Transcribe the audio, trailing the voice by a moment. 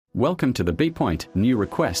Welcome to the BPOINT New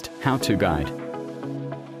Request How-To Guide.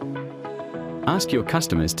 Ask your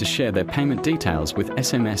customers to share their payment details with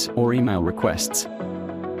SMS or email requests.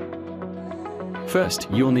 First,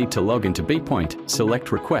 you'll need to log into BPOINT,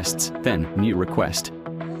 select Requests, then New Request.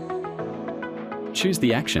 Choose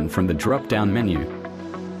the action from the drop-down menu.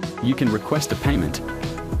 You can request a payment,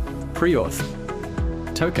 pre-auth,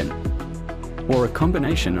 token, or a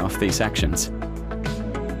combination of these actions.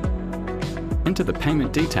 Enter the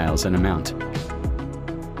payment details and amount.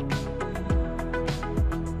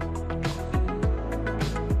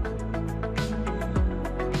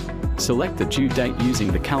 Select the due date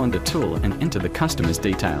using the calendar tool and enter the customer's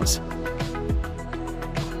details.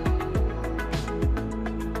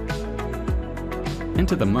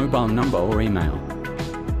 Enter the mobile number or email.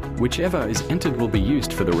 Whichever is entered will be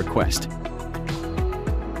used for the request.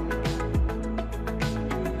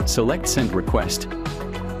 Select Send Request.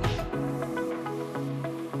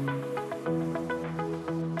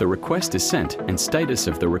 The request is sent and status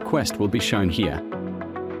of the request will be shown here.